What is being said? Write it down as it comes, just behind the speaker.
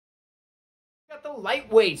Got the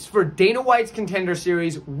lightweights for Dana White's Contender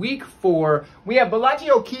Series Week 4. We have Bolaji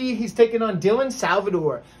Oki. He's taking on Dylan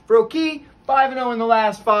Salvador. For Oki, 5-0 in the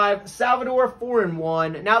last 5. Salvador,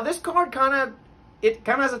 4-1. Now, this card kind of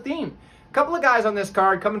has a theme. A couple of guys on this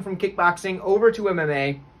card coming from kickboxing over to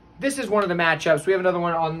MMA. This is one of the matchups. We have another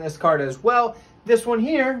one on this card as well. This one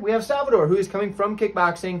here, we have Salvador, who is coming from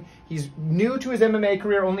kickboxing. He's new to his MMA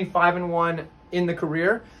career, only 5-1 in the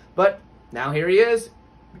career. But now here he is,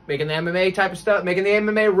 making the MMA type of stuff, making the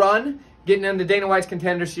MMA run, getting into Dana White's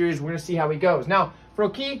Contender Series. We're going to see how he goes. Now, for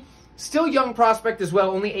Oki, still young prospect as well,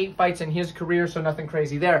 only 8 fights in his career, so nothing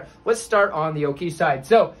crazy there. Let's start on the Oki side.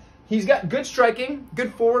 So, he's got good striking,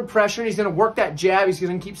 good forward pressure, and he's going to work that jab. He's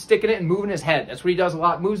going to keep sticking it and moving his head. That's what he does a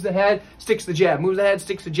lot. Moves the head, sticks the jab. Moves the head,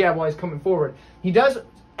 sticks the jab while he's coming forward. He does,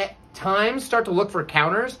 at times, start to look for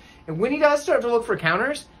counters, and when he does start to look for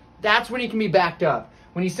counters, that's when he can be backed up.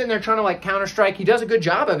 When he's sitting there trying to like counter strike, he does a good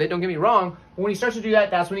job of it, don't get me wrong. But when he starts to do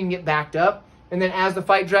that, that's when he can get backed up. And then as the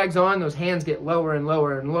fight drags on, those hands get lower and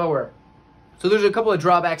lower and lower. So there's a couple of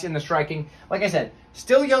drawbacks in the striking. Like I said,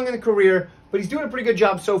 still young in the career, but he's doing a pretty good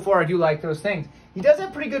job so far. I do like those things. He does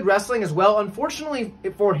have pretty good wrestling as well. Unfortunately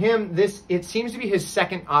for him, it seems to be his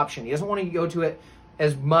second option. He doesn't want to go to it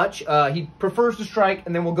as much. He prefers to strike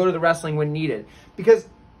and then will go to the wrestling when needed. Because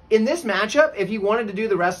in this matchup, if he wanted to do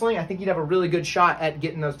the wrestling, I think he'd have a really good shot at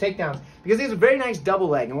getting those takedowns because he has a very nice double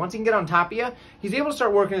leg. And once he can get on top of you, he's able to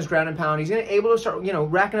start working his ground and pound. He's able to start,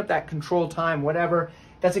 racking up that control time, whatever.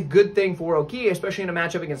 That's a good thing for Oki, especially in a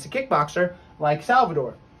matchup against a kickboxer like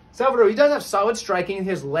Salvador. Salvador, he does have solid striking.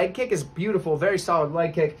 His leg kick is beautiful, very solid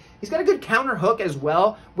leg kick. He's got a good counter hook as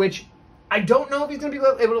well, which I don't know if he's going to be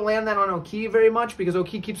able to land that on Oki very much because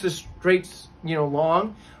Oki keeps his straights,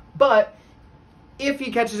 long. But if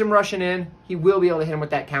he catches him rushing in, he will be able to hit him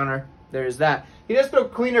with that counter. There's that. He does throw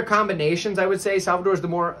cleaner combinations, I would say. Salvador's the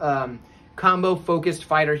more combo-focused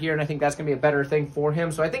fighter here, and I think that's going to be a better thing for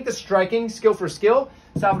him. So I think the striking, skill for skill,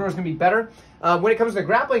 Salvador's going to be better. When it comes to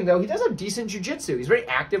grappling, though, he does have decent jiu-jitsu. He's very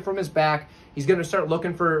active from his back. He's going to start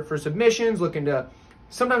looking for submissions,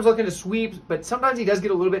 sometimes looking to sweeps, but sometimes he does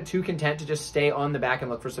get a little bit too content to just stay on the back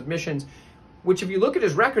and look for submissions, which if you look at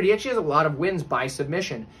his record, he actually has a lot of wins by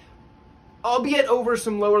submission. Albeit over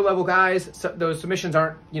some lower-level guys. So those submissions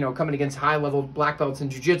aren't, coming against high-level black belts in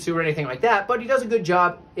jiu-jitsu or anything like that, but he does a good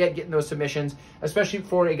job at getting those submissions, especially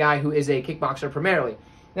for a guy who is a kickboxer primarily.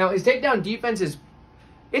 Now, his takedown defense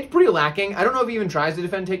it's pretty lacking. I don't know if he even tries to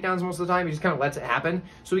defend takedowns most of the time. He just kind of lets it happen.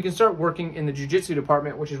 So he can start working in the jiu-jitsu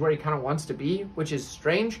department, which is where he kind of wants to be, which is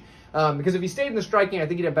strange. Because if he stayed in the striking, I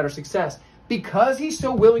think he'd have better success. Because he's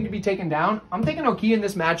so willing to be taken down, I'm taking Oki in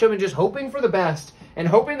this matchup and just hoping for the best and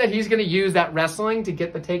hoping that he's going to use that wrestling to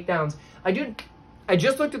get the takedowns. I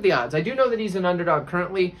just looked at the odds. I do know that he's an underdog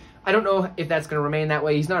currently. I don't know if that's going to remain that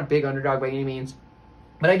way. He's not a big underdog by any means.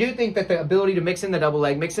 But I do think that the ability to mix in the double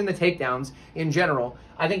leg, mix in the takedowns in general,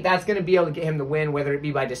 I think that's going to be able to get him the win, whether it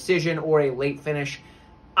be by decision or a late finish.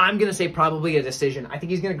 I'm going to say probably a decision. I think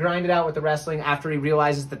he's going to grind it out with the wrestling after he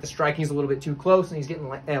realizes that the striking is a little bit too close and he's getting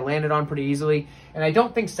landed on pretty easily. And I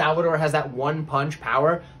don't think Salvador has that one-punch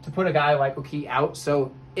power to put a guy like Oki out.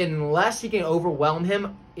 So unless he can overwhelm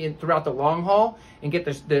him throughout the long haul and get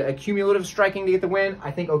the cumulative striking to get the win, I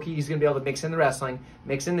think Oki is going to be able to mix in the wrestling,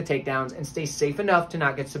 mix in the takedowns, and stay safe enough to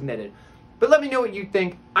not get submitted. But let me know what you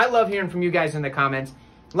think. I love hearing from you guys in the comments.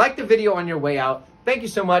 Like the video on your way out. Thank you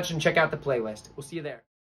so much, and check out the playlist. We'll see you there.